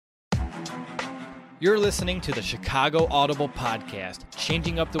You're listening to the Chicago Audible Podcast,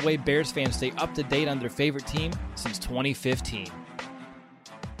 changing up the way Bears fans stay up to date on their favorite team since 2015.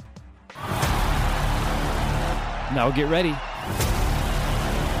 Now get ready,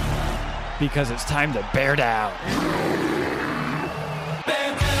 because it's time to bear down.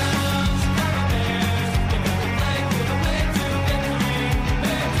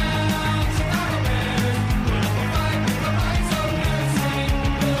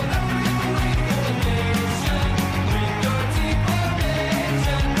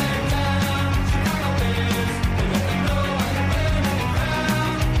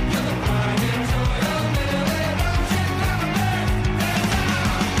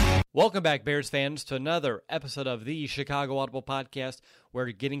 Welcome back, Bears fans, to another episode of the Chicago Audible Podcast.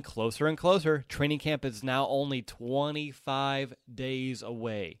 We're getting closer and closer. Training camp is now only 25 days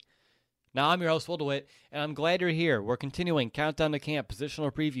away. Now, I'm your host, Will DeWitt, and I'm glad you're here. We're continuing Countdown to Camp,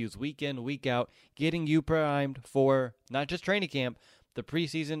 positional previews, week in, week out, getting you primed for not just training camp, the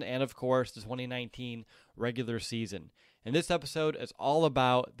preseason, and, of course, the 2019 regular season. And this episode is all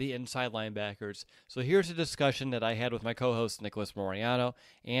about the inside linebackers. So here's a discussion that I had with my co-hosts Nicholas Moriano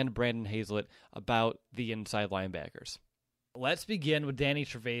and Brandon Hazlett about the inside linebackers. Let's begin with Danny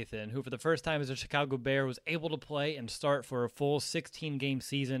Trevathan, who for the first time as a Chicago Bear was able to play and start for a full 16-game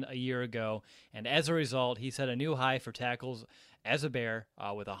season a year ago. And as a result, he set a new high for tackles as a Bear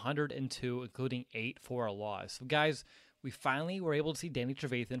with 102, including 8 for a loss. So guys, we finally were able to see Danny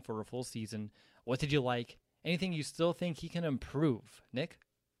Trevathan for a full season. What did you like? Anything you still think he can improve? Nick?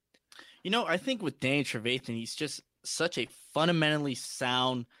 You know, I think with Danny Trevathan, he's just such a fundamentally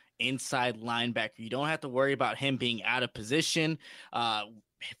sound inside linebacker. You don't have to worry about him being out of position,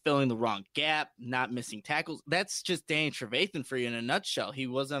 filling the wrong gap, not missing tackles. That's just Danny Trevathan for you in a nutshell. He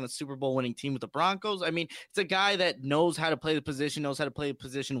was on a Super Bowl winning team with the Broncos. I mean, it's a guy that knows how to play the position, knows how to play the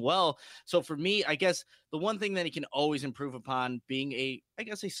position well. So for me, I guess the one thing that he can always improve upon being a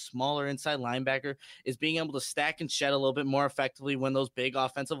smaller inside linebacker is being able to stack and shed a little bit more effectively when those big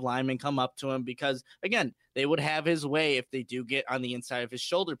offensive linemen come up to him, because again, they would have his way if they do get on the inside of his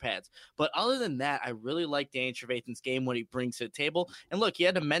shoulder pads. But other than that, I really like Danny Trevathan's game, what he brings to the table. And look, he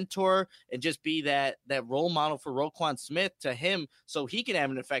had to mentor and just be that role model for Roquan Smith to him so he can have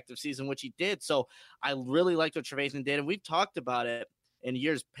an effective season, which he did. So I really liked what Trevathan did. And we've talked about it in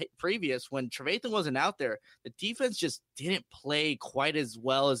years previous when Trevathan wasn't out there. The defense just didn't play quite as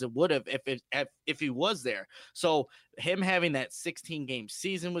well as it would have if he was there. So him having that 16-game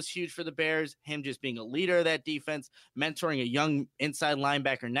season was huge for the Bears. Him just being a leader of that defense, mentoring a young inside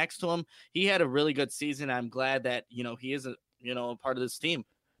linebacker next to him. He had a really good season. I'm glad that, he is a part of this team.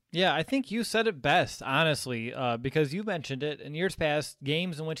 Yeah, I think you said it best, honestly, because you mentioned it. In years past,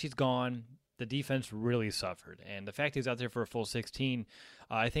 games in which he's gone, the defense really suffered. And the fact he's out there for a full 16,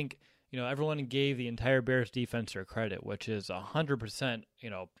 I think, everyone gave the entire Bears defense their credit, which is 100%,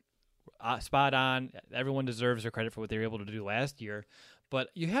 spot on. Everyone deserves their credit for what they were able to do last year. But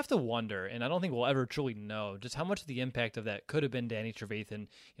you have to wonder, and I don't think we'll ever truly know, just how much of the impact of that could have been Danny Trevathan,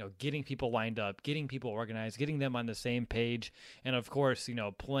 getting people lined up, getting people organized, getting them on the same page, and of course,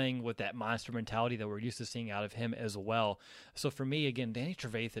 playing with that monster mentality that we're used to seeing out of him as well. So for me, again, Danny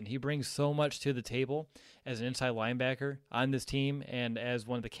Trevathan, he brings so much to the table as an inside linebacker on this team and as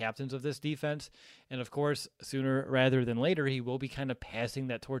one of the captains of this defense. And of course, sooner rather than later, he will be kind of passing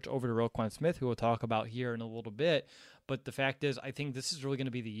that torch over to Roquan Smith, who we'll talk about here in a little bit. But the fact is, I think this is really going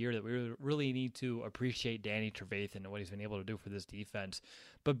to be the year that we really need to appreciate Danny Trevathan and what he's been able to do for this defense.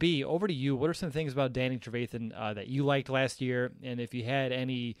 But B, over to you. What are some things about Danny Trevathan that you liked last year? And if you had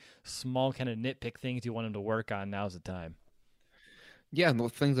any small kind of nitpick things you want him to work on, now's the time. Yeah, and the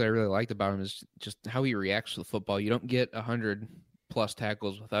things that I really liked about him is just how he reacts to the football. You don't get 100-plus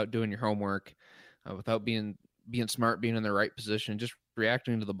tackles without doing your homework, without being smart, being in the right position, just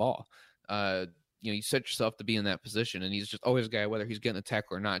reacting to the ball. You set yourself to be in that position, and he's just always a guy, whether he's getting a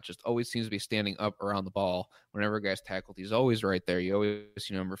tackle or not, just always seems to be standing up around the ball. Whenever a guy's tackled, he's always right there. You always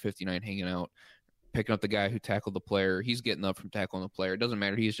see number 59 hanging out, picking up the guy who tackled the player. He's getting up from tackling the player. It doesn't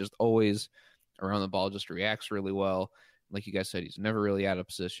matter. He's just always around the ball, just reacts really well. Like you guys said, he's never really out of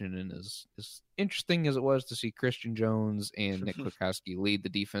position, and as interesting as it was to see Christian Jones and Nick Kwiatkowski lead the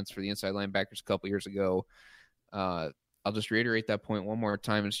defense for the inside linebackers a couple years ago, I'll just reiterate that point one more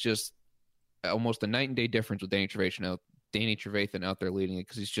time. It's just almost a night and day difference with Danny Trevathan out there leading it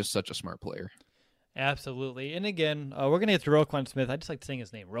because he's just such a smart player. Absolutely. And again, we're going to get to Roquan Smith. I just like saying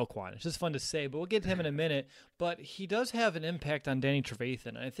his name, Roquan. It's just fun to say, but we'll get to him in a minute. But he does have an impact on Danny Trevathan.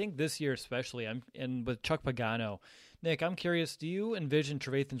 And I think this year especially, and with Chuck Pagano. Nick, I'm curious, do you envision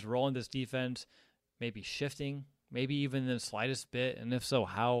Trevathan's role in this defense maybe shifting, maybe even the slightest bit? And if so,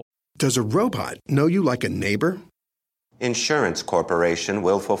 how? Does a robot know you like a neighbor? Insurance Corporation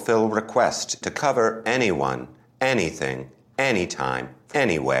will fulfill requests to cover anyone, anything, anytime,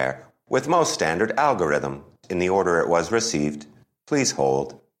 anywhere, with most standard algorithm in the order it was received. Please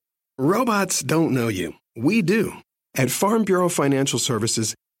hold. Robots don't know you. We do. At Farm Bureau Financial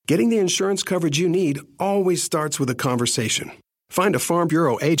Services, getting the insurance coverage you need always starts with a conversation. Find a Farm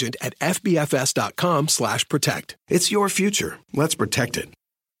Bureau agent at fbfs.com/protect. It's your future. Let's protect it.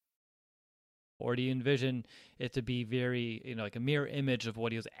 Or do you envision it to be very, like a mirror image of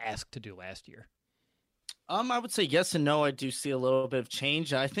what he was asked to do last year? I would say yes and no. I do see a little bit of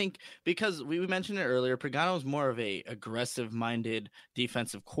change. I think because we mentioned it earlier, Pagano is more of a aggressive-minded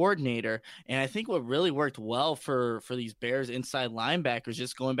defensive coordinator, and I think what really worked well for these Bears inside linebackers,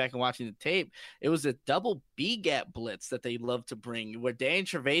 just going back and watching the tape, it was a double B-gap blitz that they love to bring, where Dan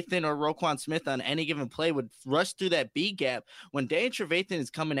Trevathan or Roquan Smith on any given play would rush through that B-gap. When Dan Trevathan is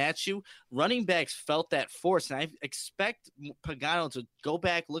coming at you, running backs felt that force, and I expect Pagano to go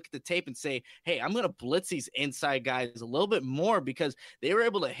back, look at the tape, and say, hey, I'm going to blitz these inside guys a little bit more because they were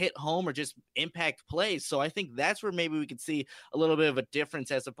able to hit home or just impact plays. So I think that's where maybe we could see a little bit of a difference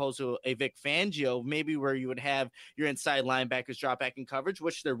as opposed to a Vic Fangio, maybe where you would have your inside linebackers drop back in coverage,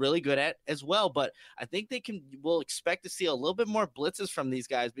 which they're really good at as well. But I think we'll expect to see a little bit more blitzes from these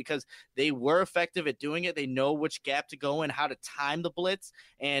guys because they were effective at doing it. They know which gap to go in, how to time the blitz.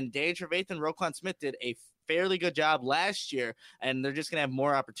 And Dan Trevathan and Roquan Smith did a fairly good job last year, and they're just going to have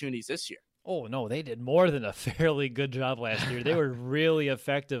more opportunities this year. Oh, no, they did more than a fairly good job last year. They were really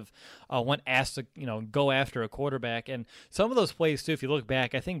effective when asked to, go after a quarterback. And some of those plays, too, if you look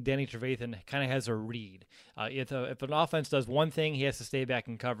back, I think Danny Trevathan kind of has a read. If an offense does one thing, he has to stay back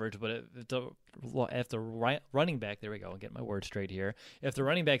in coverage. But if the running back, there we go, I'll get my word straight here. If the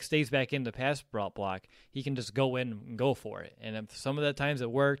running back stays back in the pass block, he can just go in and go for it. And if some of the times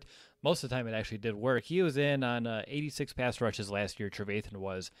it worked. Most of the time it actually did work. He was in on 86 pass rushes last year, Trevathan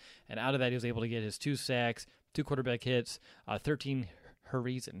was. And out of that, he was able to get his 2 sacks, 2 quarterback hits, 13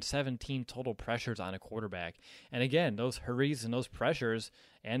 hurries, and 17 total pressures on a quarterback. And again, those hurries and those pressures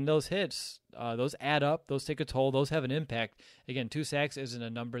and those hits, those add up, those take a toll, those have an impact. Again, 2 sacks isn't a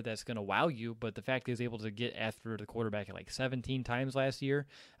number that's going to wow you, but the fact that he was able to get after the quarterback at like 17 times last year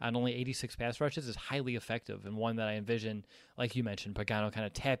on only 86 pass rushes is highly effective, and one that I envision, like you mentioned, Pagano kind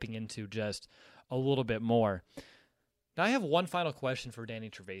of tapping into just a little bit more. Now, I have one final question for Danny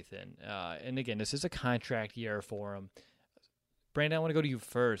Trevathan, and again, this is a contract year for him. Brandon, I want to go to you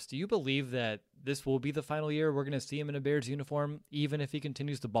first. Do you believe that this will be the final year we're going to see him in a Bears uniform, even if he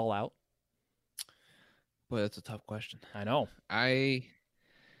continues to ball out? Boy, that's a tough question. I know. I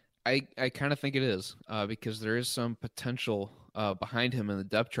kind of think it is because there is some potential behind him in the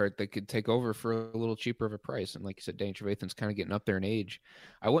depth chart that could take over for a little cheaper of a price. And like you said, Danny Trevathan's kind of getting up there in age.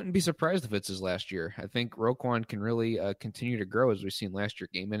 I wouldn't be surprised if it's his last year. I think Roquan can really continue to grow, as we've seen last year,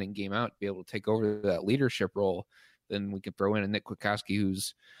 game in and game out, be able to take over that leadership role. Then we can throw in a Nick Kwiatkowski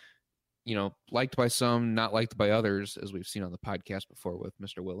who's, liked by some, not liked by others, as we've seen on the podcast before with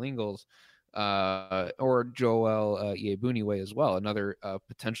Mr. Will Ingles, or Joel Iyiegbuniwe as well, another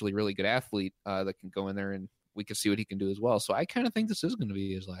potentially really good athlete that can go in there and we can see what he can do as well. So I kind of think this is going to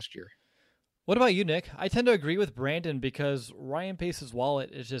be his last year. What about you, Nick? I tend to agree with Brandon because Ryan Pace's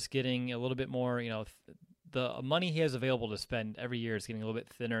wallet is just getting a little bit more, the money he has available to spend every year is getting a little bit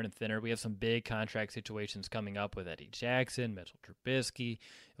thinner and thinner. We have some big contract situations coming up with Eddie Jackson, Mitchell Trubisky,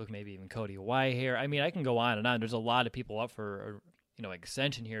 look, maybe even Cody Whitehair. I mean, I can go on and on. There's a lot of people up for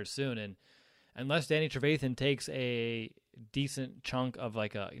extension here soon, and unless Danny Trevathan takes a decent chunk of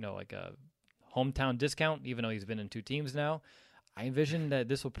like a hometown discount, even though he's been in 2 teams now, I envision that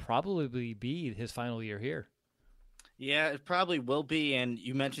this will probably be his final year here. Yeah, it probably will be. And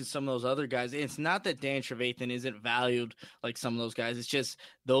you mentioned some of those other guys. It's not that Dan Trevathan isn't valued like some of those guys. It's just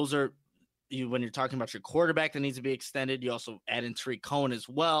those are when you're talking about your quarterback that needs to be extended. You also add in Tariq Cohen as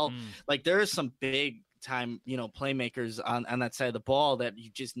well. Like there is some big time, playmakers on that side of the ball that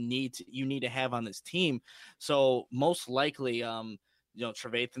you need to have on this team. So most likely,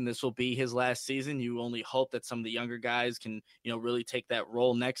 Trevathan, this will be his last season. You only hope that some of the younger guys can, really take that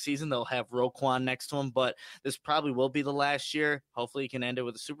role next season. They'll have Roquan next to him, but this probably will be the last year. Hopefully he can end it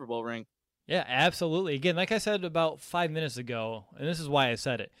with a Super Bowl ring. Yeah, absolutely. Again, like I said about 5 minutes ago, and this is why I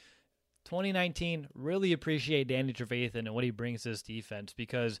said it, 2019, really appreciate Danny Trevathan and what he brings to this defense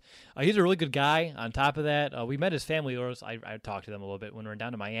because he's a really good guy. On top of that, we met his family. I talked to them a little bit when we were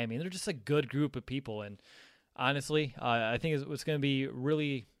down to Miami, and they're just a good group of people. And honestly, I think it's going to be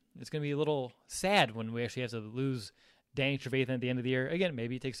a little sad when we actually have to lose Danny Trevathan at the end of the year. Again,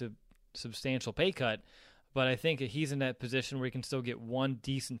 maybe he takes a substantial pay cut, But I think he's in that position where he can still get one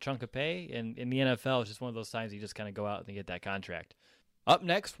decent chunk of pay. And in the NFL, it's just one of those times you just kind of go out and get that contract. Up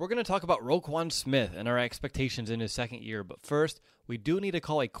next, we're going to talk about Roquan Smith and our expectations in his second year. But first, we do need to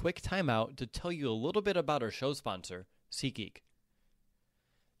call a quick timeout to tell you a little bit about our show sponsor, SeatGeek.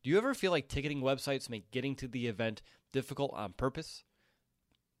 Do you ever feel like ticketing websites make getting to the event difficult on purpose?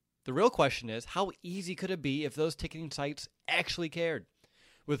 The real question is, how easy could it be if those ticketing sites actually cared?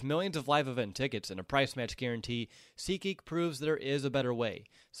 With millions of live event tickets and a price match guarantee, SeatGeek proves there is a better way.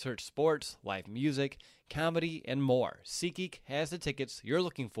 Search sports, live music, comedy, and more. SeatGeek has the tickets you're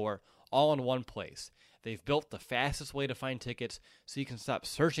looking for all in one place. They've built the fastest way to find tickets so you can stop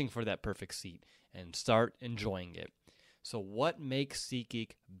searching for that perfect seat and start enjoying it. So what makes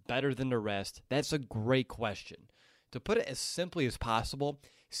SeatGeek better than the rest? That's a great question. To put it as simply as possible,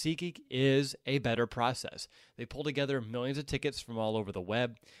 SeatGeek is a better process. They pull together millions of tickets from all over the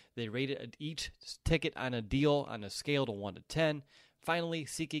web. They rate each ticket on a deal on a scale to 1 to 10. Finally,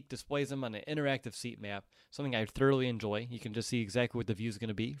 SeatGeek displays them on an interactive seat map, something I thoroughly enjoy. You can just see exactly what the view is going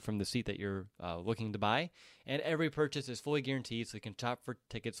to be from the seat that you're looking to buy. And every purchase is fully guaranteed, so you can shop for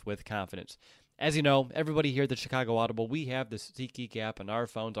tickets with confidence. As you know, everybody here at the Chicago Audible, we have the SeatGeek app on our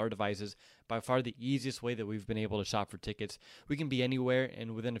phones, our devices, by far the easiest way that we've been able to shop for tickets. We can be anywhere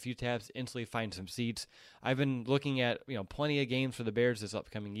and within a few taps instantly find some seats. I've been looking at plenty of games for the Bears this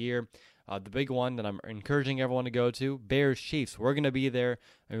upcoming year. The big one that I'm encouraging everyone to go to, Bears-Chiefs. We're going to be there,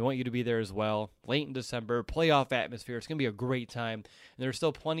 and we want you to be there as well. Late in December, playoff atmosphere. It's going to be a great time. And there's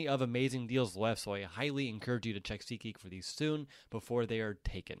still plenty of amazing deals left, so I highly encourage you to check SeatGeek for these soon before they are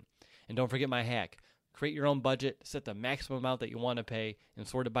taken. And don't forget my hack. Create your own budget, set the maximum amount that you want to pay, and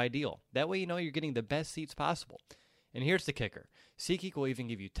sort it by deal. That way you know you're getting the best seats possible. And here's the kicker. SeatGeek will even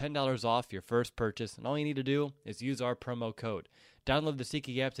give you $10 off your first purchase, and all you need to do is use our promo code. Download the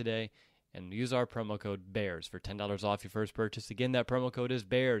SeatGeek app today and use our promo code BEARS for $10 off your first purchase. Again, that promo code is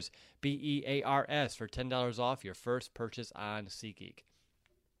BEARS, BEARS, for $10 off your first purchase on SeatGeek.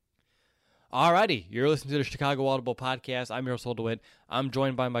 Alrighty, you're listening to the Chicago Audible Podcast. I'm your host, DeWitt. I'm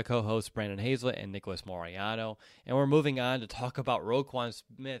joined by my co-hosts, Brandon Hazlett and Nicholas Moriano, and we're moving on to talk about Roquan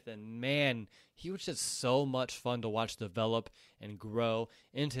Smith, and man, he was just so much fun to watch develop and grow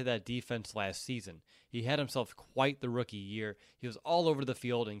into that defense last season. He had himself quite the rookie year. He was all over the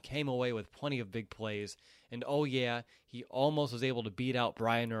field and came away with plenty of big plays, and oh yeah, he almost was able to beat out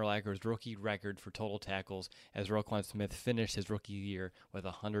Brian Urlacher's rookie record for total tackles as Roquan Smith finished his rookie year with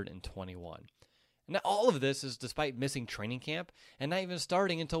 121. Now, all of this is despite missing training camp and not even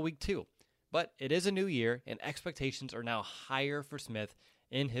starting until week 2. But it is a new year, and expectations are now higher for Smith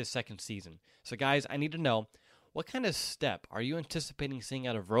in his second season. So guys, I need to know, what kind of step are you anticipating seeing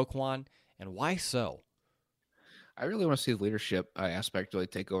out of Roquan, and why so? I really want to see the leadership aspect really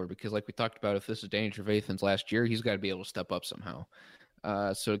take over because, like we talked about, if this is Danny Trevathan's last year, he's got to be able to step up somehow.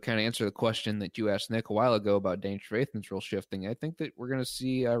 So to kind of answer the question that you asked Nick a while ago about Danny Trevathan's role shifting, I think that we're going to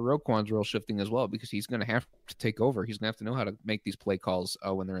see Roquan's role shifting as well because he's going to have to take over. He's going to have to know how to make these play calls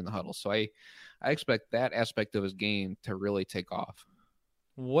when they're in the huddle. So I expect that aspect of his game to really take off.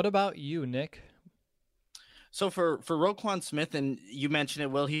 What about you, Nick? So for Roquan Smith, and you mentioned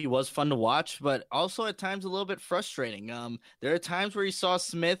it, Will, he was fun to watch, but also at times a little bit frustrating. There are times where you saw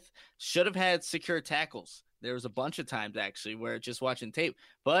Smith should have had secure tackles. There was a bunch of times actually where just watching tape,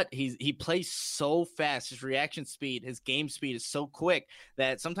 but he plays so fast. His reaction speed, his game speed is so quick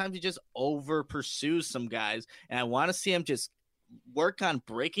that sometimes he just over pursues some guys. And I want to see him just work on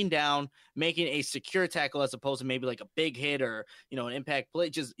breaking down, making a secure tackle as opposed to maybe like a big hit or, an impact play.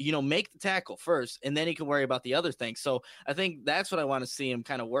 Just, make the tackle first, and then he can worry about the other things. So I think that's what I want to see him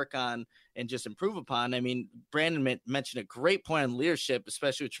kind of work on and just improve upon. I mean, Brandon mentioned a great point on leadership,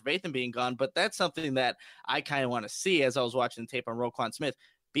 especially with Trevathan being gone, but that's something that I kind of want to see as I was watching the tape on Roquan Smith.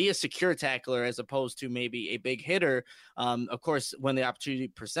 Be a secure tackler as opposed to maybe a big hitter. Of course, when the opportunity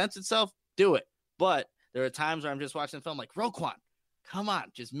presents itself, do it. But there are times where I'm just watching the film like, Roquan, come on,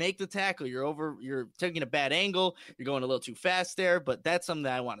 just make the tackle. You're taking a bad angle. You're going a little too fast there, but that's something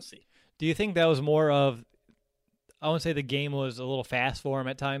that I want to see. Do you think that was more of, I wouldn't say the game was a little fast for him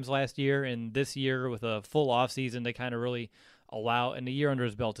at times last year, and this year with a full offseason to kind of really allow, and a year under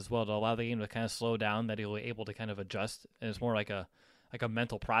his belt as well, to allow the game to kind of slow down, that he'll be able to kind of adjust, and it's more like a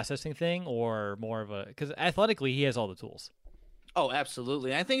mental processing thing, or more of a, because athletically he has all the tools. Oh,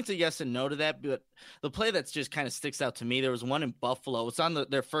 absolutely. I think it's a yes and no to that, but the play that's just kind of sticks out to me, there was one in Buffalo. It's on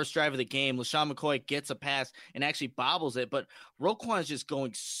their first drive of the game. LaShawn McCoy gets a pass and actually bobbles it, but Roquan is just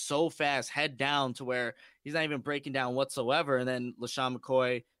going so fast, head down, to where he's not even breaking down whatsoever, and then LaShawn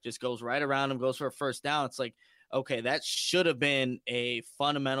McCoy just goes right around him, goes for a first down. It's like, okay, that should have been a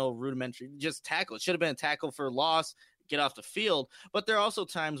fundamental, rudimentary, just tackle. It should have been a tackle for loss, get off the field. But there are also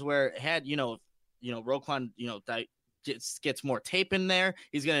times where had Roquan, gets more tape in there,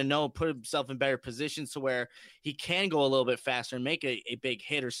 he's going to put himself in better positions to where he can go a little bit faster and make a big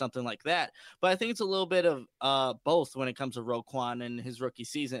hit or something like that. But I think it's a little bit of both when it comes to Roquan and his rookie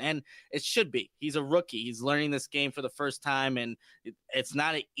season. And it should be. He's a rookie. He's learning this game for the first time, and it's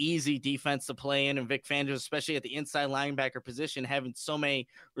not an easy defense to play in. And Vic Fangio, especially at the inside linebacker position, having so many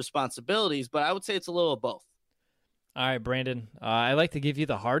responsibilities. But I would say it's a little of both. All right, Brandon. I like to give you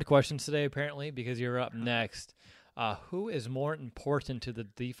the hard questions today, apparently, because you're up next. Who is more important to the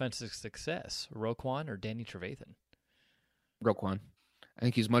defense's success, Roquan or Danny Trevathan? Roquan. I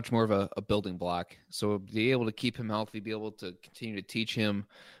think he's much more of a building block. So be able to keep him healthy, be able to continue to teach him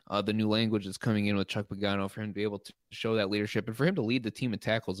the new language that's coming in with Chuck Pagano, for him to be able to show that leadership, and for him to lead the team in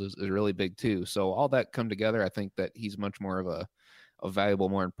tackles is really big too. So all that come together, I think that he's much more of a valuable,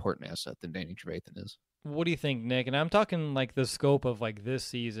 more important asset than Danny Trevathan is. What do you think, Nick? And I'm talking like the scope of like this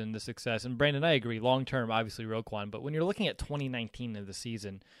season, the success. And Brandon, I agree. Long term, obviously Roquan. But when you're looking at 2019 of the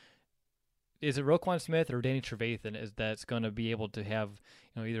season, is it Roquan Smith or Danny Trevathan that's going to be able to have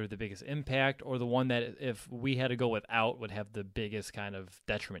either the biggest impact or the one that, if we had to go without, would have the biggest kind of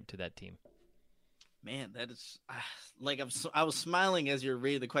detriment to that team? Man, that is I was smiling as you're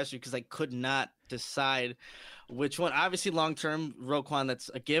reading the question because I could not decide which one. Obviously, long term, Roquan,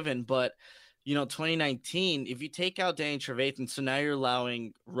 that's a given, but 2019, if you take out Danny Trevathan, so now you're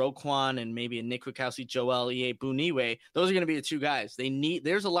allowing Roquan and maybe a Nick Kwiatkowski, Joel Iyiegbuniwe. Those are going to be the two guys.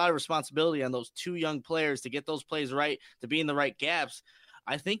 There's a lot of responsibility on those two young players to get those plays right, to be in the right gaps.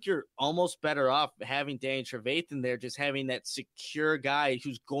 I think you're almost better off having Danny Trevathan there, just having that secure guy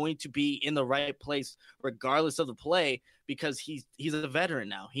who's going to be in the right place regardless of the play, because he's a veteran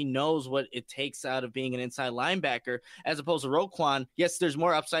now. He knows what it takes out of being an inside linebacker, as opposed to Roquan. Yes, there's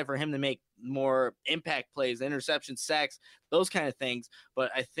more upside for him to make more impact plays, interceptions, sacks, those kind of things.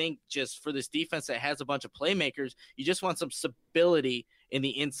 But I think just for this defense that has a bunch of playmakers, you just want some stability in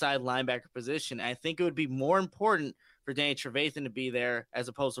the inside linebacker position. I think it would be more important for Danny Trevathan to be there as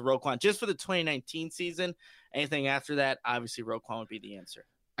opposed to Roquan, just for the 2019 season. Anything after that, obviously Roquan would be the answer.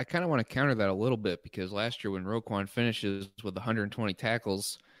 I kind of want to counter that a little bit, because last year when Roquan finishes with 120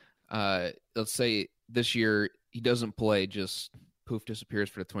 tackles, let's say this year he doesn't play, just poof, disappears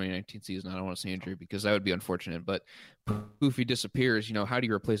for the 2019 season. I don't want to say injury because that would be unfortunate, but poof, he disappears. How do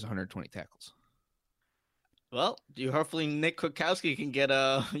you replace 120 tackles? Well, hopefully Nick Kwiatkowski can get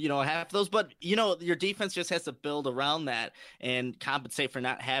half of those, but your defense just has to build around that and compensate for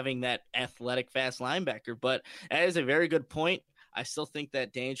not having that athletic, fast linebacker. But that is a very good point. I still think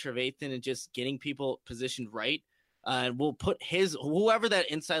that Danny Trevathan and just getting people positioned right will put whoever that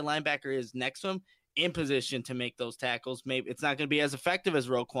inside linebacker is next to him in position to make those tackles. Maybe it's not going to be as effective as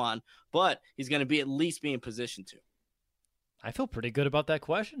Roquan, but he's going to be at least be in position to. I feel pretty good about that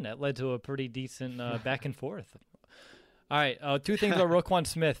question. That led to a pretty decent back and forth. All right, two things about Roquan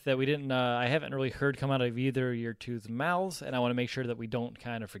Smith that I haven't really heard come out of either your two's mouths, and I want to make sure that we don't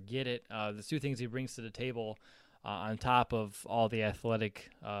kind of forget it. The two things he brings to the table, on top of all the athletic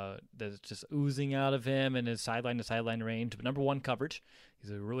that's just oozing out of him and his sideline-to-sideline range. But number one, coverage.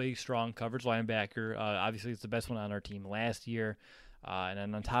 He's a really strong coverage linebacker. Obviously, it's the best one on our team last year. And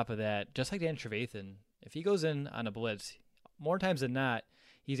then on top of that, just like Dan Trevathan, if he goes in on a blitz, more times than not,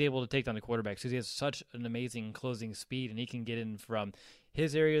 he's able to take down the quarterback because he has such an amazing closing speed, and he can get in from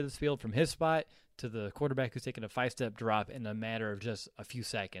his area of the field, from his spot, to the quarterback who's taking a 5-step drop in a matter of just a few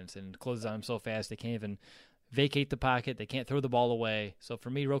seconds, and closes on him so fast they can't even vacate the pocket. They can't throw the ball away. So for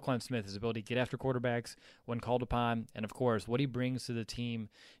me, Roquan Smith, his ability to get after quarterbacks when called upon, and of course, what he brings to the team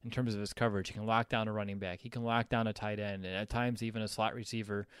in terms of his coverage. He can lock down a running back. He can lock down a tight end, and at times even a slot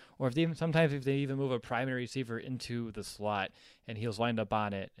receiver, or sometimes if they even move a primary receiver into the slot and he was lined up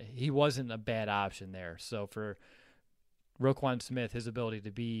on it, he wasn't a bad option there. So for Roquan Smith, his ability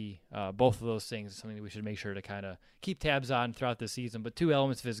to be both of those things is something that we should make sure to kind of keep tabs on throughout the season. But two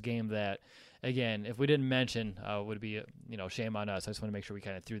elements of his game that, again, if we didn't mention, would be shame on us. I just want to make sure we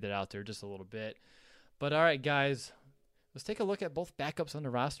kind of threw that out there just a little bit. But all right, guys, let's take a look at both backups on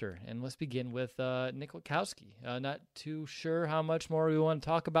the roster, and let's begin with Nick Kwiatkowski. Not too sure how much more we want to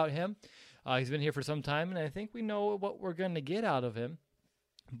talk about him. He's been here for some time, and I think we know what we're going to get out of him.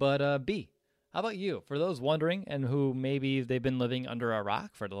 But B, how about you? For those wondering and who maybe they've been living under a rock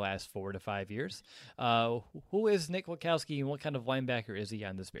for the last 4 to 5 years, who is Nick Kwiatkowski and what kind of linebacker is he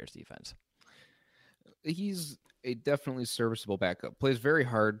on this Bears defense? He's a definitely serviceable backup. Plays very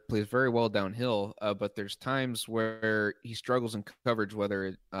hard, plays very well downhill, but there's times where he struggles in coverage.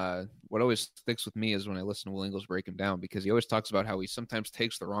 What always sticks with me is when I listen to Will Ingles break him down, because he always talks about how he sometimes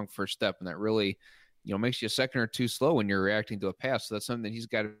takes the wrong first step, and that really, makes you a second or two slow when you're reacting to a pass. So that's something that he's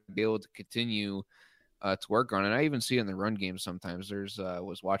got to be able to continue to work on. And I even see it in the run game sometimes.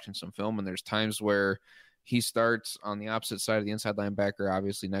 Was watching some film, and there's times where he starts on the opposite side of the inside linebacker,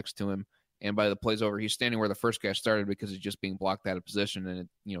 obviously next to him. And by the play's over, he's standing where the first guy started because he's just being blocked out of position. And,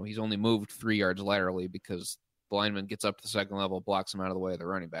 he's only moved 3 yards laterally because the lineman gets up to the second level, blocks him out of the way of the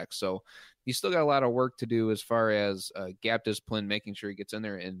running back. So he's still got a lot of work to do as far as gap discipline, making sure he gets in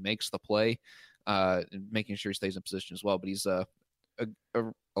there and makes the play, and making sure he stays in position as well. But he's a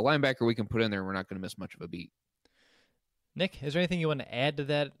linebacker we can put in there, and we're not going to miss much of a beat. Nick, is there anything you want to add to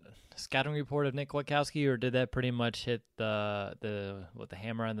that scouting report of Nick Kwiatkowski, or did that pretty much hit the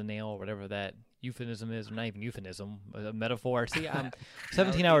hammer on the nail, or whatever that euphemism is? Not even euphemism, a metaphor. See, I'm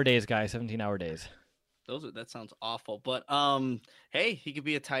 17-hour days, guys. 17-hour days. That sounds awful. But hey, he could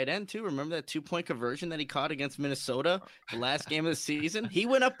be a tight end too. Remember that 2-point conversion that he caught against Minnesota, the last game of the season? He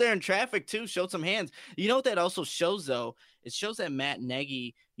went up there in traffic too, showed some hands. You know what that also shows though? It shows that Matt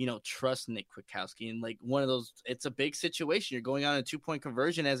Nagy, trusts Nick Kwiatkowski, and like one of those, it's a big situation. You're going on a 2-point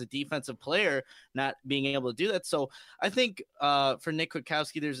conversion as a defensive player, not being able to do that. So I think for Nick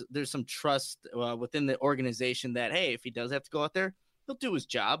Kwiatkowski, there's some trust within the organization that, hey, if he does have to go out there, he'll do his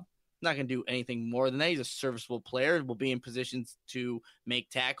job. Not going to do anything more than that. He's a serviceable player. Will be in positions to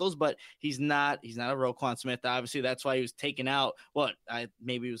make tackles, but he's not a Roquan Smith. Obviously, that's why he was taken out.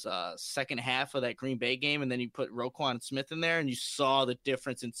 Maybe it was second half of that Green Bay game, and then you put Roquan Smith in there, and you saw the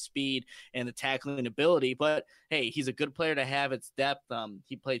difference in speed and the tackling ability. But hey, he's a good player to have. It's depth.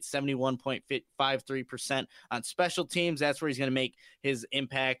 He played 71.53% on special teams. That's where he's going to make his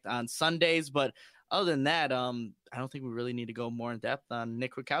impact on Sundays. But other than that, I don't think we really need to go more in depth on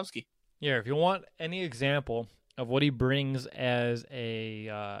Nick Kwiatkowski. Yeah, if you want any example of what he brings as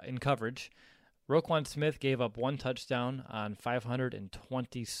in coverage, Roquan Smith gave up 1 touchdown on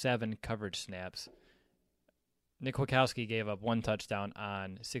 527 coverage snaps. Nick Kwiatkowski gave up 1 touchdown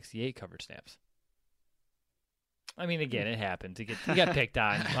on 68 coverage snaps. I mean, again, it happens. He got picked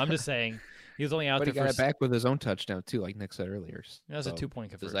on. I'm just saying. He was only out there. But he got it back with his own touchdown too, like Nick said earlier. That was a 2-point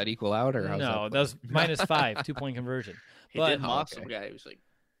conversion. Does that equal out, or no? That was -5, 2-point conversion. He did moss some guy. He was like,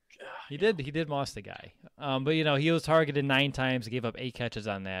 he did moss the guy. But he was targeted 9 times. Gave up 8 catches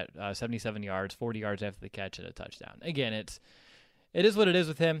on that, 77 yards, 40 yards after the catch and a touchdown. Again, it is what it is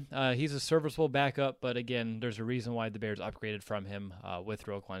with him. He's a serviceable backup, but again, there's a reason why the Bears upgraded from him with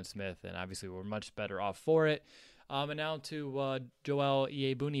Roquan Smith, and obviously we're much better off for it. And now to Joel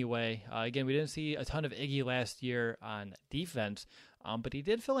Iyiegbuniwe. Again, we didn't see a ton of Iggy last year on defense, but he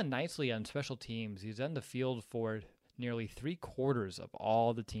did fill in nicely on special teams. He's on the field for nearly 3/4 of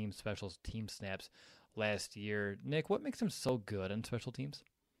all the team's special team snaps last year. Nick, what makes him so good on special teams?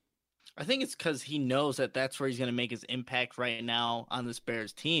 I think it's because he knows that that's where he's going to make his impact right now on this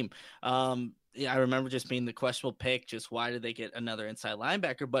Bears team. I remember just being the questionable pick, just why did they get another inside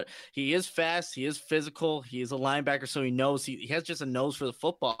linebacker? But he is fast, he is physical, he is a linebacker, so he knows he has just a nose for the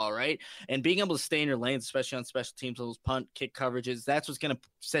football, right? And being able to stay in your lanes, especially on special teams, those punt, kick coverages, that's what's going to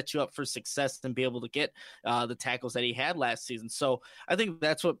set you up for success and be able to get the tackles that he had last season. So I think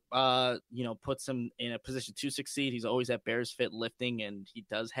that's what puts him in a position to succeed. He's always at Bears Fit lifting, and he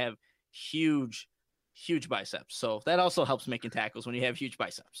does have huge biceps. So that also helps making tackles when you have huge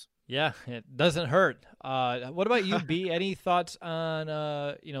biceps. Yeah, it doesn't hurt. What about you, B? Any thoughts on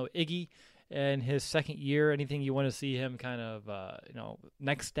Iggy and his second year? Anything you want to see him kind of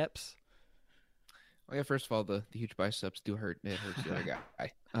next steps? Well, yeah, first of all, the huge biceps do hurt. It hurts the other guy.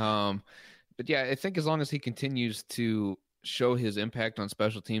 But yeah, I think as long as he continues to show his impact on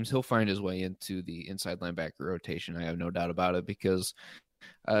special teams, he'll find his way into the inside linebacker rotation. I have no doubt about it, because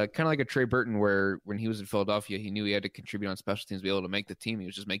kind of like a Trey Burton, where when he was in Philadelphia, he knew he had to contribute on special teams to be able to make the team. He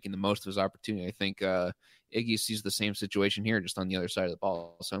was just making the most of his opportunity. I think Iggy sees the same situation here, just on the other side of the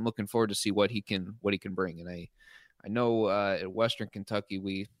ball. So I'm looking forward to see what he can bring. And I know at Western Kentucky,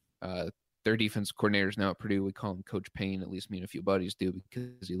 we their defense coordinators now at Purdue, we call him Coach Payne. At least me and a few buddies do,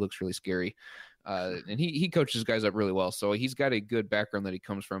 because he looks really scary. And he coaches guys up really well. So he's got a good background that he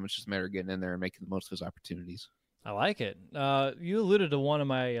comes from. It's just a matter of getting in there and making the most of his opportunities. I like it. You alluded to one of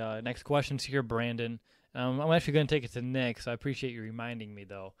my next questions here, Brandon. I'm actually going to take it to Nick, so I appreciate you reminding me,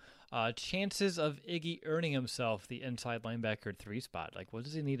 though. Chances of Iggy earning himself the inside linebacker 3 spot. Like, what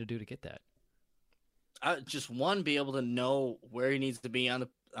does he need to do to get that? Just one, be able to know where he needs to be on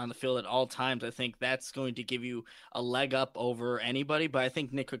on the field at all times, I think that's going to give you a leg up over anybody. But I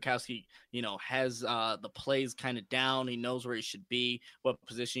think Nick Kwiatkowski, has the plays kind of down. He knows where he should be, what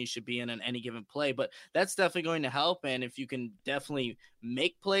position he should be in on any given play. But that's definitely going to help. And if you can definitely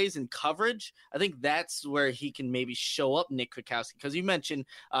make plays in coverage, I think that's where he can maybe show up Nick Kwiatkowski, because you mentioned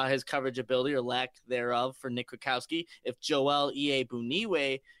his coverage ability or lack thereof for Nick Kwiatkowski. If Joel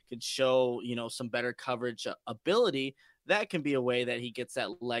Buniwe could show, some better coverage ability, that can be a way that he gets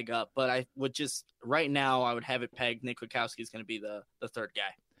that leg up. But I would just, right now, I would have it pegged Nick Kwiatkowski is going to be the third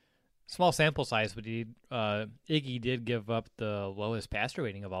guy. Small sample size, but Iggy did give up the lowest passer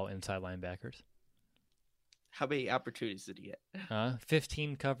rating of all inside linebackers. How many opportunities did he get?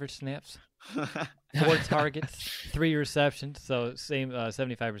 15 coverage snaps, 4 targets, 3 receptions, so same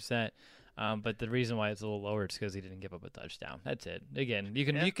 75%. But the reason why it's a little lower is because he didn't give up a touchdown. That's it. Again,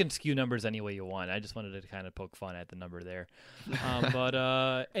 you can skew numbers any way you want. I just wanted to kind of poke fun at the number there.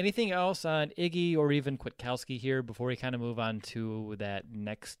 But anything else on Iggy or even Kwiatkowski here before we kind of move on to that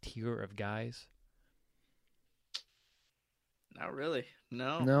next tier of guys? Not really.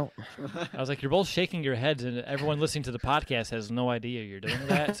 No. I was like, you're both shaking your heads, and everyone listening to the podcast has no idea you're doing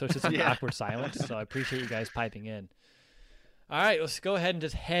that. So it's just an awkward silence. So I appreciate you guys piping in. All right, let's go ahead and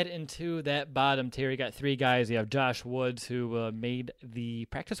just head into that bottom tier. You got 3 guys. You have Josh Woods, who made the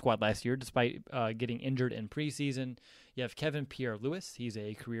practice squad last year despite getting injured in preseason. You have Kevin Pierre-Louis. He's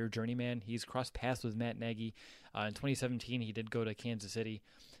a career journeyman. He's crossed paths with Matt Nagy. In 2017, he did go to Kansas City.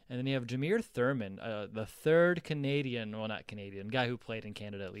 And then you have Jameer Thurman, the third Canadian, well, not Canadian, guy who played in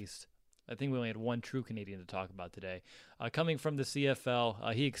Canada at least. I think we only had one true Canadian to talk about today. Coming from the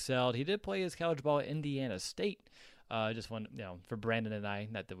CFL, he excelled. He did play his college ball at Indiana State. Just one, for Brandon and I,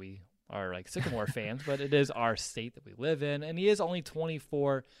 not that we are like Sycamore fans, but it is our state that we live in, and he is only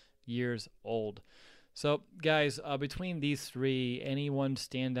 24 years old. So, guys, between these 3, anyone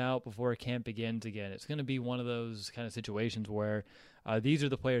stand out before camp begins again? It's going to be one of those kind of situations where these are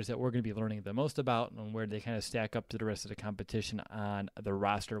the players that we're going to be learning the most about and where they kind of stack up to the rest of the competition on the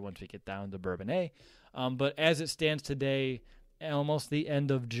roster once we get down to Bourbonnais. But as it stands today, almost the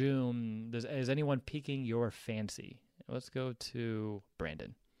end of June, is anyone piquing your fancy? Let's go to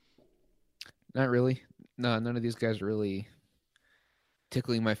Brandon. Not really. No, none of these guys are really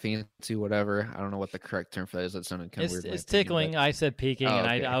tickling my fancy, whatever. I don't know what the correct term for that is. That sounded kind of weird. It's tickling. I said piquing,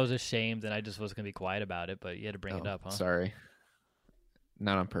 okay. and I was ashamed, and I just was going to be quiet about it, but you had to bring it up, huh? Sorry.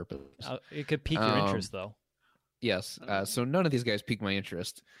 Not on purpose. It could pique your interest, though. Yes. So none of these guys pique my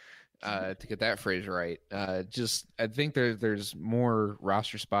interest. To get that phrase right. I think there's more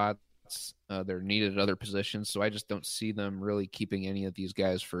roster spots they're needed at other positions, so I just don't see them really keeping any of these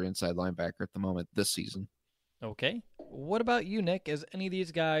guys for inside linebacker at the moment this season. Okay. What about you, Nick? Is any of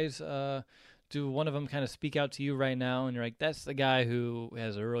these guys, do one of them kind of speak out to you right now, and you're like, that's the guy who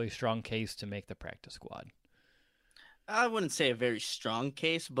has a really strong case to make the practice squad? I wouldn't say a very strong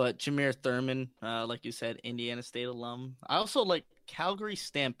case, but Jameer Thurman, like you said, Indiana State alum. I also like Calgary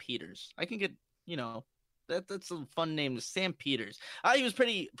Stampeders. I can get, that's a fun name, the Stampeders. He was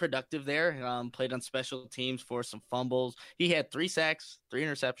pretty productive there. Played on special teams, forced some fumbles. He had 3 sacks, 3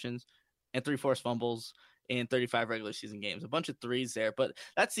 interceptions, and 3 forced fumbles in 35 regular season games. A bunch of 3s there, but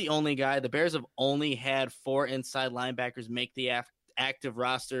that's the only guy. The Bears have only had 4 inside linebackers make the active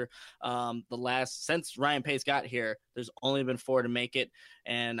roster. Since Ryan Pace got here, there's only been 4 to make it,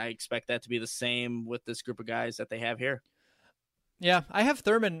 and I expect that to be the same with this group of guys that they have here. Yeah, I have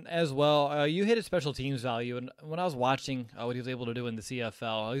Thurman as well. You hit his special teams value, and when I was watching what he was able to do in the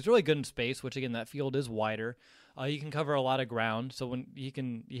CFL, he's really good in space, which again, that field is wider. He can cover a lot of ground, so when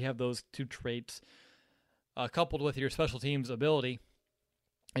you have those 2 traits coupled with your special teams ability,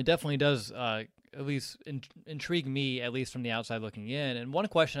 it definitely does at least intrigue me, at least from the outside looking in. And one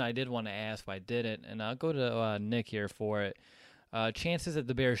question I did want to ask, but I didn't, and I'll go to Nick here for it. Chances that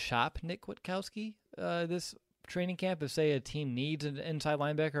the Bears shop Nick Kwiatkowski this training camp if, say, a team needs an inside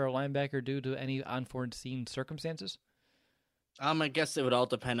linebacker or a linebacker due to any unforeseen circumstances? I guess it would all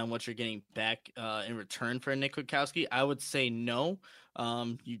depend on what you're getting back in return for Nick Kwiatkowski. I would say no.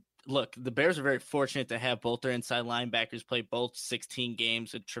 Look, the Bears are very fortunate to have both their inside linebackers play both 16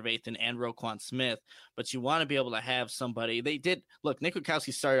 games with Trevathan and Roquan Smith, but you want to be able to have somebody. Nick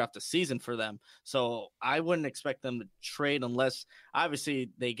Kwiatkowski started off the season for them, so I wouldn't expect them to trade unless, obviously,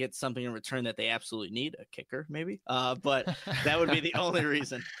 they get something in return that they absolutely need, a kicker maybe, but that would be the only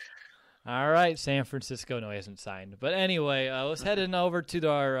reason. All right, San Francisco. No, he hasn't signed. But anyway, let's head in over to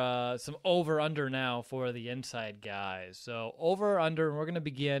our some over-under now for the inside guys. So over-under, and we're going to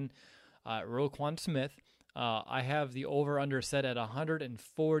begin Roquan Smith. I have the over-under set at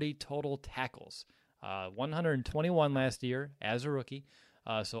 140 total tackles. 121 last year as a rookie.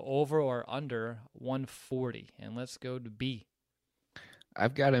 So over or under 140. And let's go to B.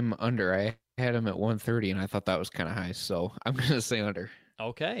 I've got him under. I had him at 130, and I thought that was kind of high, so I'm going to say under.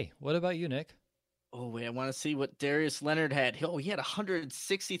 Okay. What about you, Nick? Oh, wait, I want to see what Darius Leonard had. Oh, he had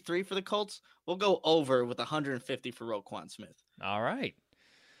 163 for the Colts. We'll go over with 150 for Roquan Smith. All right.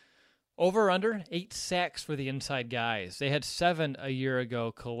 Over or under 8 sacks for the inside guys. They had 7 a year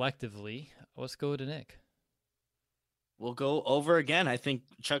ago collectively. Let's go to Nick. We'll go over again. I think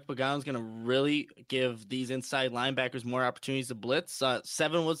Chuck Pagano's going to really give these inside linebackers more opportunities to blitz.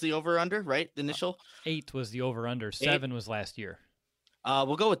 7 was the over-under, right? The initial? 8 was the over-under. 7 was last year.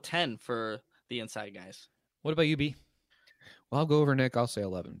 We'll go with 10 for the inside guys. What about you, B? Well, I'll go over, Nick. I'll say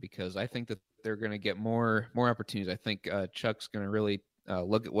 11 because I think that they're going to get more opportunities. I think Chuck's going to really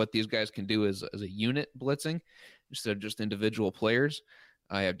look at what these guys can do as a unit blitzing instead of just individual players.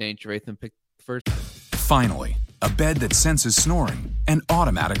 I have Danny Trevathan picked first. Finally, a bed that senses snoring and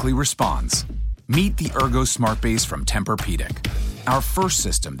automatically responds. Meet the Ergo Smart Base from Tempur-Pedic, our first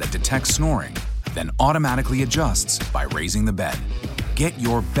system that detects snoring, then automatically adjusts by raising the bed. Get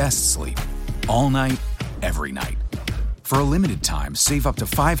your best sleep all night, every night. For a limited time, save up to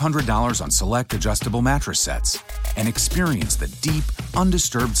 $500 on select adjustable mattress sets and experience the deep,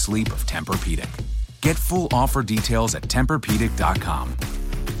 undisturbed sleep of Tempur-Pedic. Get full offer details at TempurPedic.com.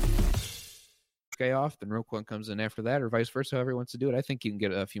 Guy off, then Roquan comes in after that, or vice versa, however he wants to do it. I think you can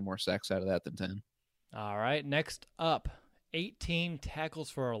get a few more sacks out of that than 10. All right, next up, 18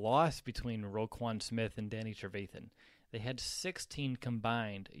 tackles for a loss between Roquan Smith and Danny Trevathan. They had 16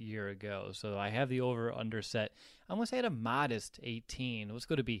 combined a year ago, so I have the over-under set. I'm going to say at a modest 18. Let's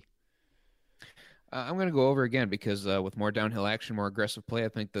go to B. I'm going to go over again because with more downhill action, more aggressive play, I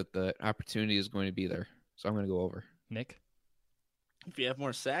think that the opportunity is going to be there. So I'm going to go over. Nick? If you have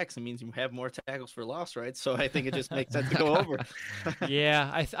more sacks, it means you have more tackles for loss, right? So I think it just makes sense to go over.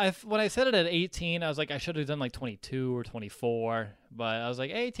 Yeah, I when I said it at 18, I was like, I should have done like 22 or 24, but I was like,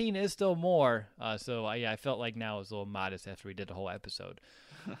 18 is still more. I felt like now it was a little modest after we did the whole episode.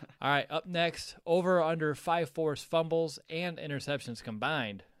 All right, up next, over or under 5 forced fumbles and interceptions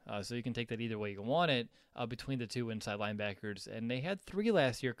combined. So you can take that either way you want it between the two inside linebackers. And they had 3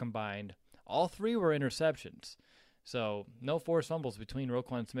 last year combined. All 3 were interceptions. So no forced fumbles between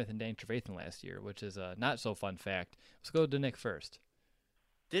Roquan Smith and Danny Trevathan last year, which is a not so fun fact. Let's go to Nick first.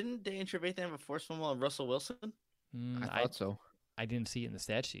 Didn't Danny Trevathan have a forced fumble on Russell Wilson? I thought so. I didn't see it in the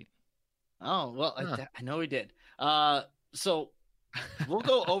stat sheet. Oh, well, I know he did. So we'll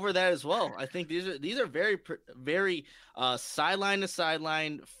go over that as well. I think these are very sideline to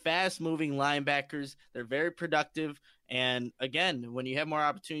sideline, fast moving linebackers. They're very productive. And again, when you have more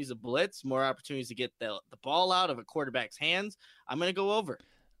opportunities to blitz, more opportunities to get the ball out of a quarterback's hands, I'm going to go over.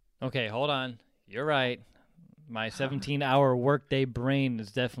 Okay, hold on. You're right. My 17-hour workday brain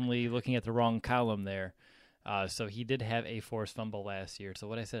is definitely looking at the wrong column there. So he did have a forced fumble last year. So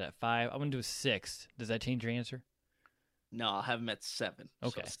what I said at 5, I'm going to do 6. Does that change your answer? No, I'll have him at 7.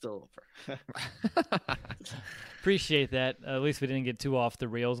 Okay. So still over. Appreciate that. At least we didn't get too off the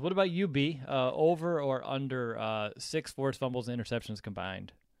rails. What about you, B? Over or under 6 forced fumbles and interceptions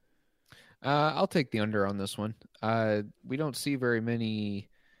combined? I'll take the under on this one. We don't see very many.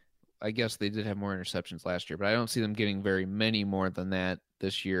 I guess they did have more interceptions last year, but I don't see them getting very many more than that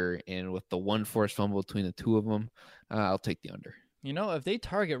this year. And with the 1 forced fumble between the 2 of them, I'll take the under. You know, if they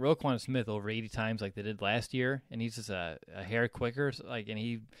target Roquan Smith over 80 times like they did last year, and he's just a hair quicker, and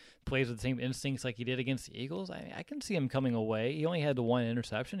he plays with the same instincts like he did against the Eagles, I can see him coming away. He only had the 1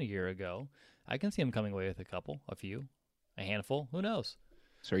 interception a year ago. I can see him coming away with a few, a handful. Who knows?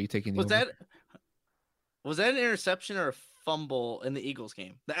 So are you taking the over? Was that an interception or a fumble in the Eagles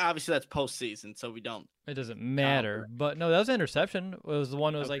game? Obviously, that's postseason, so we don't. It doesn't matter. But no, that was an interception. It was the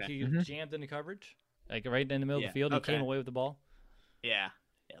one that was like he jammed into coverage, like right in the middle of the field. He came away with the ball. Yeah.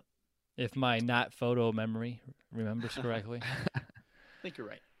 Yep. If my not photo memory remembers correctly. I think you're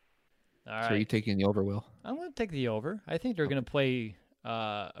right. All right. So are you taking the over, Will? I'm going to take the over. I think they're going to play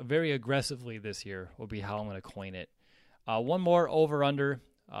very aggressively this year, will be how I'm going to coin it. One more over-under,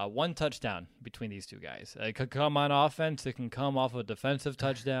 1 touchdown between these two guys. It could come on offense. It can come off a defensive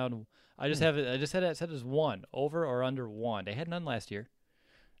touchdown. I just had it set as 1, over or under 1. They had none last year.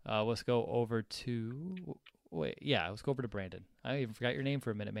 Let's go over to... let's go over to Brandon. I even forgot your name for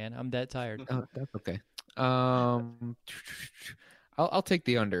a minute, man. I'm that tired. Oh, that's okay. I'll take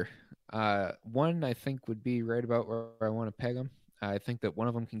the under. 1, I think, would be right about where I want to peg them. I think that one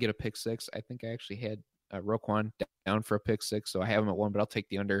of them can get a pick 6. I think I actually had Roquan down for a pick 6, so I have him at 1, but I'll take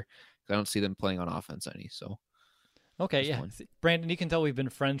the under because I don't see them playing on offense any. So okay, yeah. Brandon, you can tell we've been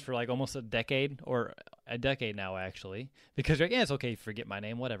friends for like almost a decade or a decade now, actually, because you're like, yeah, it's okay, forget my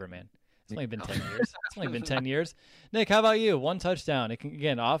name, whatever, man. It's only been 10 years. It's only been 10 years. Nick, how about you? One touchdown. It can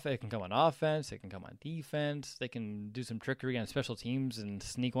it can come on offense. It can come on defense. They can do some trickery on special teams and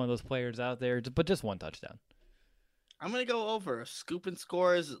sneak one of those players out there. But just one touchdown. I'm going to go over. A scoop and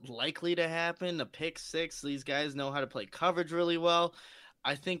score is likely to happen. A pick six. These guys know how to play coverage really well.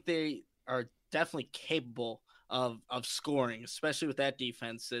 I think they are definitely capable of scoring, especially with that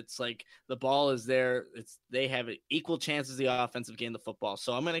defense. It's like the ball is there. They have an equal chance as the offensive game of the football.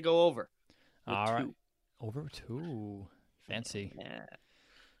 So I'm going to go over. All right. Over 2. Fancy. Yeah.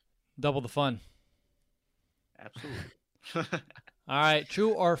 Double the fun. Absolutely. All right.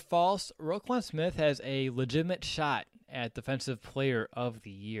 True or false? Roquan Smith has a legitimate shot at Defensive Player of the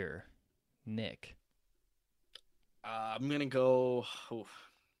Year. Nick. I'm going to go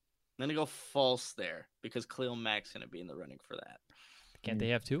false there because Khalil Mack's going to be in the running for that. Can't they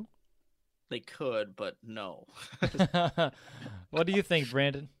have 2? They could, but no. What do you think,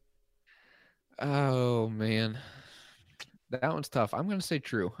 Brandon? Oh, man. That one's tough. I'm going to say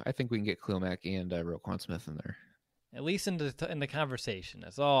true. I think we can get Khalil Mack and Roquan Smith in there. At least in the conversation.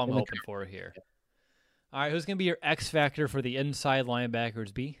 That's all I'm hoping for here. All right, who's going to be your X factor for the inside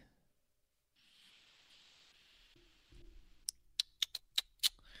linebackers, B?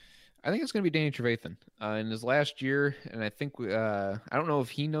 I think it's going to be Danny Trevathan. In his last year, and I think I don't know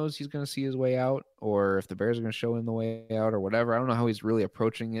if he knows he's going to see his way out or if the Bears are going to show him the way out or whatever. I don't know how he's really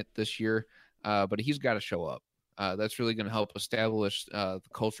approaching it this year, but he's got to show up. That's really going to help establish the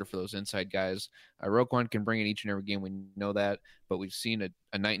culture for those inside guys. Roquan can bring it each and every game. We know that, but we've seen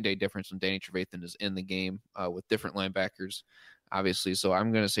a night and day difference when Danny Trevathan is in the game with different linebackers, obviously. So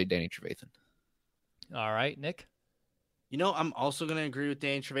I'm going to say Danny Trevathan. All right, Nick? I'm also going to agree with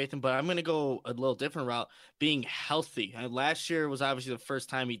Danny Trevathan, but I'm going to go a little different route, being healthy. Last year was obviously the first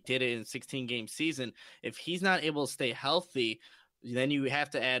time he did it in a 16-game season. If he's not able to stay healthy, then you have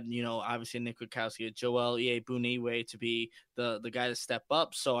to add, obviously Nick Witkowski, Joel Iyiegbuniwe to be the guy to step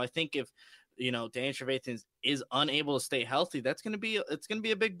up. So I think if, Danny Trevathan is unable to stay healthy, it's going to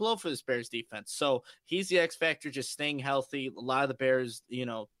be a big blow for this Bears defense. So he's the X factor, just staying healthy. A lot of the Bears,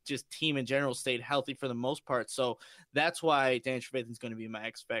 just team in general stayed healthy for the most part. So that's why Danny Trevathan is going to be my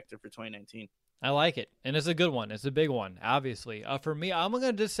X factor for 2019. I like it, and it's a good one. It's a big one, obviously. For me, I'm going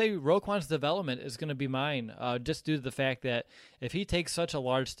to just say Roquan's development is going to be mine, just due to the fact that if he takes such a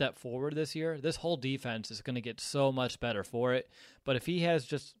large step forward this year, this whole defense is going to get so much better for it. But if he has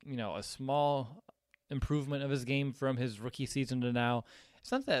just, a small improvement of his game from his rookie season to now,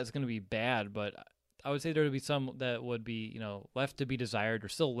 it's not that it's going to be bad, but I would say there would be some that would be, left to be desired or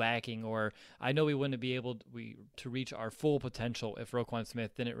still lacking, or I know we wouldn't be able to reach our full potential if Roquan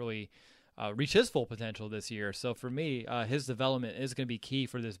Smith didn't really reach his full potential this year. So for me, his development is going to be key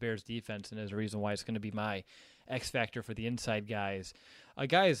for this Bears defense, and is a reason why it's going to be my X factor for the inside guys.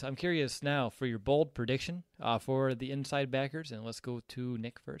 Guys, I'm curious now for your bold prediction for the inside backers, and let's go to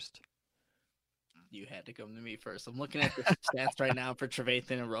Nick first. You had to come to me first. I'm looking at the stats right now for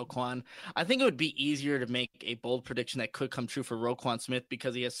Trevathan and Roquan. I think it would be easier to make a bold prediction that could come true for Roquan Smith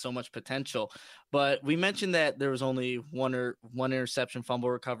because he has so much potential. But we mentioned that there was only one interception, fumble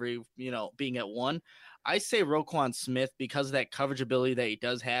recovery, being at 1. I say Roquan Smith, because of that coverage ability that he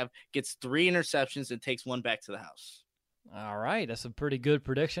does have, gets 3 interceptions and takes 1 back to the house. All right, that's a pretty good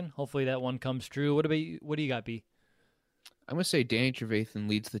prediction. Hopefully that one comes true. What do you got, B? I'm going to say Danny Trevathan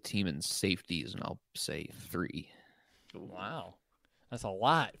leads the team in safeties, and I'll say 3. Wow. That's a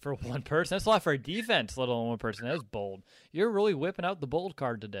lot for one person. That's a lot for a defense, let alone one person. That's bold. You're really whipping out the bold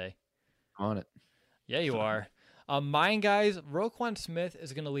card today. On it. Yeah, you are. Mine, guys, Roquan Smith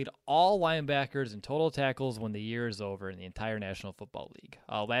is going to lead all linebackers in total tackles when the year is over in the entire National Football League.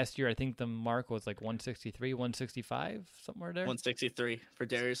 Last year, I think the mark was like 163, 165, somewhere there. 163 for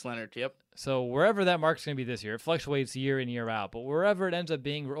Darius Leonard, yep. So wherever that mark's going to be this year, it fluctuates year in, year out. But wherever it ends up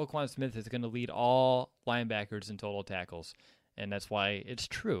being, Roquan Smith is going to lead all linebackers in total tackles. And that's why it's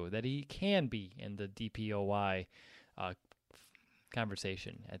true that he can be in the DPOY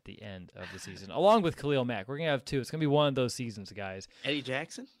conversation at the end of the season, along with Khalil Mack. We're going to have 2. It's going to be one of those seasons, guys. Eddie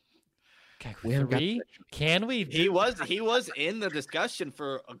Jackson? 3? Can we? He was in the discussion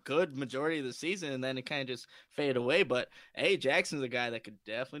for a good majority of the season, and then it kind of just faded away. But Eddie Jackson's a guy that could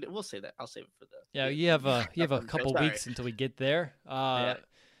definitely. We'll say that. I'll save it for the. Yeah, you have a couple weeks until we get there. Yeah.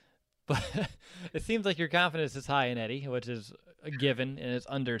 But it seems like your confidence is high in Eddie, which is a given and it's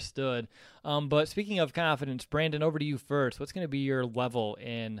understood. But speaking of confidence, Brandon, over to you first. What's going to be your level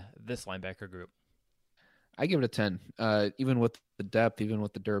in this linebacker group? I give it a 10. Even with the depth, even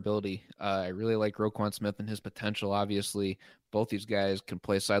with the durability, I really like Roquan Smith and his potential. Obviously, both these guys can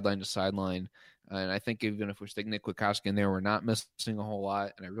play sideline to sideline. And I think even if we stick Nick Kwiatkowski in there, we're not missing a whole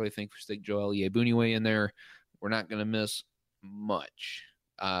lot. And I really think if we stick Joel Iyiegbuniwe in there, we're not going to miss much.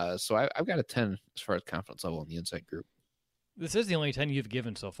 So I've got a 10 as far as confidence level in the inside group. This is the only 10 you've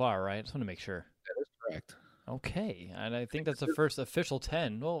given so far, right? I just want to make sure. That is correct. Okay, and I think that's the first official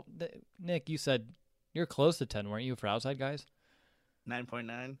 10. Well, Nick, you said you're close to 10, weren't you, for outside guys?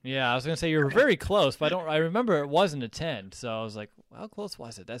 9.9. Yeah, I was going to say you were very close, but I remember it wasn't a 10, so I was like, how close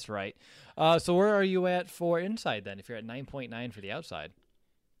was it? That's right. So where are you at for inside then, if you're at 9.9 for the outside?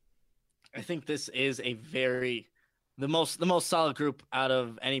 I think this is the most solid group out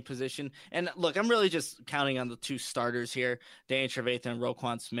of any position. And look, I'm really just counting on the two starters here, Danny Trevathan and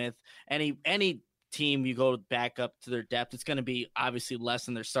Roquan Smith. Any team you go back up to their depth, it's going to be obviously less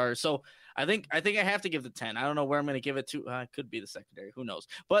than their starters. So I think I have to give the 10. I don't know where I'm going to give it to. It could be the secondary. Who knows?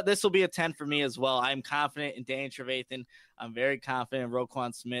 But this will be a 10 for me as well. I'm confident in Danny Trevathan. I'm very confident in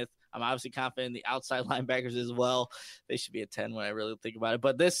Roquan Smith. I'm obviously confident in the outside linebackers as well. They should be a 10 when I really think about it.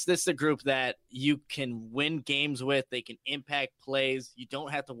 But this is a group that you can win games with. They can impact plays. You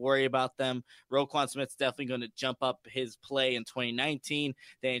don't have to worry about them. Roquan Smith's definitely going to jump up his play in 2019.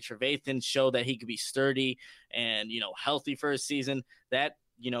 Danny Trevathan showed that he could be sturdy and, healthy for a season. That,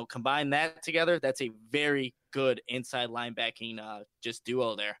 combine that together, that's a very good inside linebacking just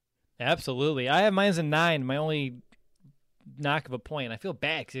duo there. Absolutely. I have mine's a 9. My only knock of a point. I feel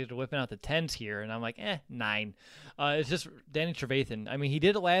bad because you're whipping out the 10s here, and I'm like, 9. It's just Danny Trevathan. I mean, he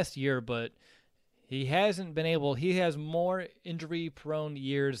did it last year, but he hasn't been able. He has more injury-prone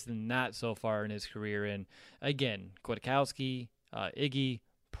years than not so far in his career. And again, Kwiatkowski, Iggy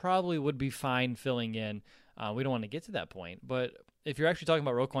probably would be fine filling in. We don't want to get to that point, but if you're actually talking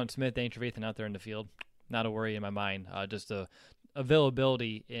about Roquan Smith, Danny Trevathan out there in the field, not a worry in my mind. Just a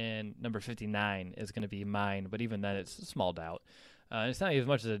availability in number 59 is going to be mine, but even then it's a small doubt. It's not as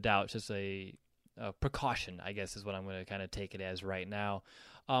much as a doubt, it's just a precaution, I guess, is what I'm going to kind of take it as right now.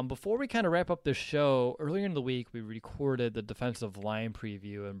 Before we kind of wrap up the show, earlier in the week we recorded the defensive line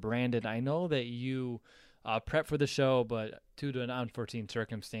preview, and Brandon, I know that you prepped for the show, but due to an unforeseen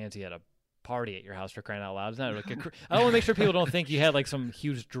circumstance, you had a party at your house, for crying out loud. It's not like I want to make sure people don't think you had like some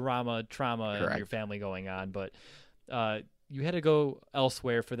huge trauma Correct. in your family going on, but you had to go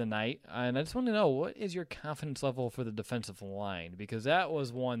elsewhere for the night, and I just want to know, what is your confidence level for the defensive line? Because that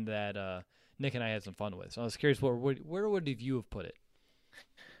was one that Nick and I had some fun with. So I was curious, where would you have put it?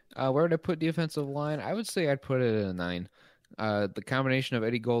 Where would I put defensive line? I would say I'd put it at a 9. The combination of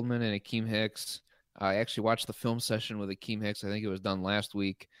Eddie Goldman and Akeem Hicks. I actually watched the film session with Akeem Hicks. I think it was done last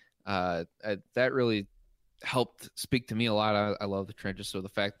week. That really helped speak to me a lot. I love the trenches. So the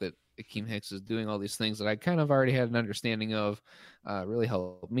fact that Akeem Hicks is doing all these things that I kind of already had an understanding of really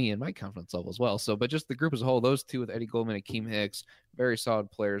helped me and my confidence level as well. So, but just the group as a whole, those two with Eddie Goldman and Akeem Hicks, very solid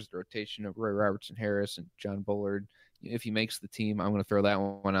players. The rotation of Roy Robertson Harris and John Bullard, if he makes the team, I'm going to throw that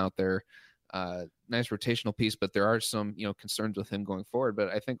one out there. Nice rotational piece, but there are some concerns with him going forward. But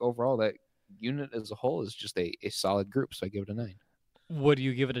I think overall that unit as a whole is just a solid group. So I give it a 9. Would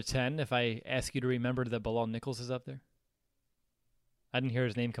you give it a 10 if I ask you to remember that Bilal Nichols is up there? I didn't hear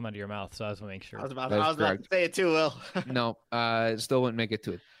his name come out of your mouth, so I was going to make sure. I was about to say it too, Will. No, it still wouldn't make it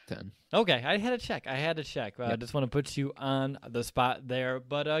to a 10. Okay, I had to check. I just want to put you on the spot there.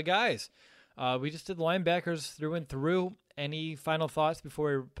 But, guys, we just did linebackers through and through. Any final thoughts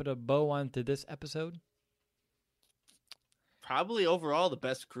before we put a bow onto this episode? Probably overall the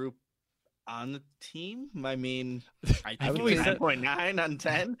best group on the team. I mean, I think we it's said 9.9 on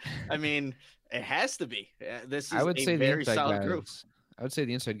 10. I mean, it has to be. This is I would say very the solid guys, group. I would say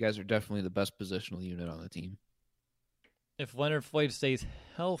the inside guys are definitely the best positional unit on the team. If Leonard Floyd stays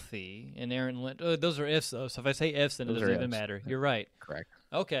healthy and Aaron Lynch, those are ifs, though. So if I say ifs, then it doesn't even matter. You're right. Correct.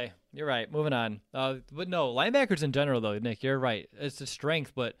 Okay, you're right. Moving on. But no, linebackers in general, though, Nick, you're right. It's a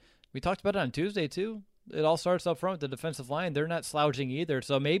strength, but we talked about it on Tuesday, too. It all starts up front with the defensive line. They're not slouching either.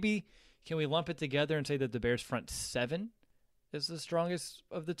 So maybe can we lump it together and say that the Bears' front 7 is the strongest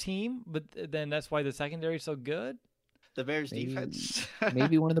of the team? But then that's why the secondary is so good? The Bears' defense.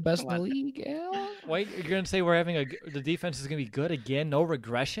 Maybe one of the best in the league. Yeah. Wait, you're going to say the defense is going to be good again? No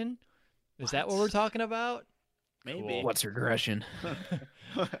regression? Is that what we're talking about? Maybe. Cool. What's regression?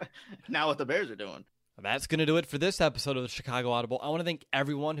 Now what the Bears are doing. That's going to do it for this episode of the Chicago Audible. I want to thank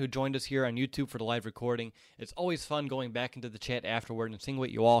everyone who joined us here on YouTube for the live recording. It's always fun going back into the chat afterward and seeing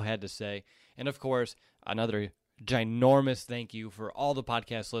what you all had to say. And, of course, another ginormous thank you for all the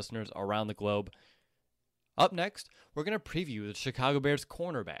podcast listeners around the globe. Up next, we're going to preview the Chicago Bears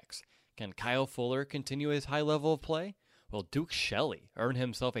cornerbacks. Can Kyle Fuller continue his high level of play? Will Duke Shelley earn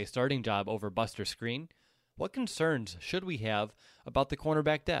himself a starting job over Buster Skrine? What concerns should we have about the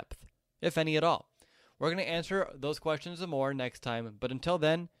cornerback depth? if any at all? We're going to answer those questions and more next time, but until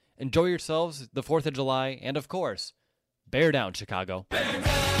then, enjoy yourselves the 4th of July, and of course, bear down, Chicago. Bear down, Chicago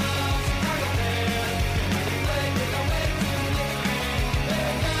Bears.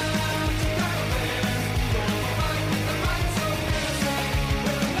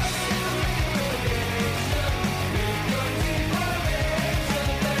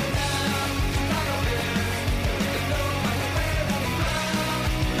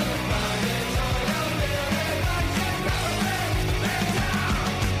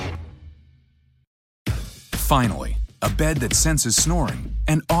 Finally, a bed that senses snoring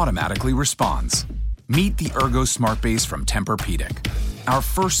and automatically responds. Meet the Ergo Smart Base from Tempur-Pedic, our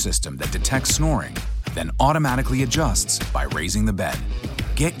first system that detects snoring, then automatically adjusts by raising the bed.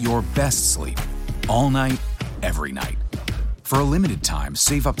 Get your best sleep all night, every night. For a limited time,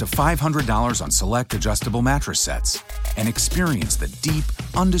 save up to $500 on select adjustable mattress sets and experience the deep,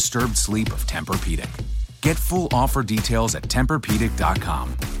 undisturbed sleep of Tempur-Pedic. Get full offer details at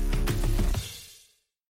TempurPedic.com.